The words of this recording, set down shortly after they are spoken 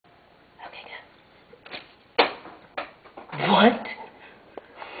What? Oh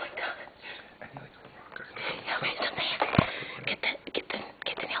my god. Okay, so man, get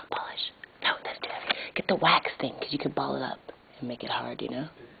the nail polish. No, that's too heavy. Get the wax thing, because you could ball it up and make it hard, you know?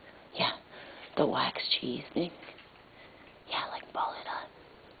 Yeah, the wax cheese thing. Yeah, like ball it up.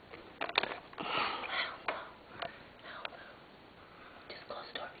 I don't know. Just close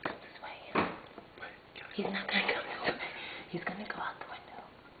the door. He comes this way. He's not gonna come this way. He's gonna go out the window.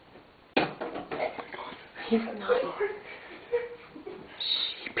 He's not.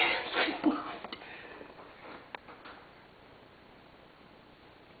 She barely moved.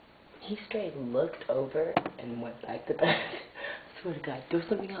 He straight looked over and went back to bed. I swear to God, throw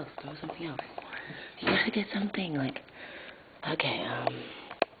something else. Throw something else. You gotta get something like. Okay. Oh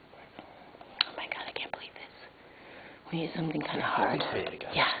my God, I can't believe this. We need something kind of hard.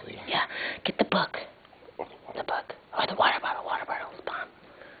 Yeah, yeah. Get the book. The book. Or the water bottle. Water bottle's bomb.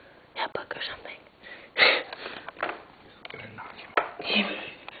 Yeah, book or something.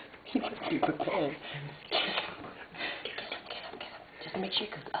 He must be prepared. Get him. Just make sure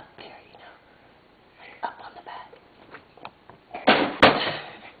he goes up there, you know. Like up on the bed.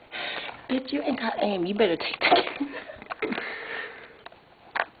 Bitch, you ain't got aim. You better take that.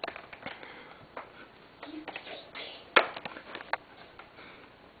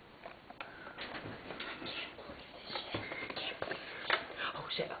 Oh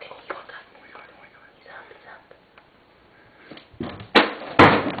shit, okay.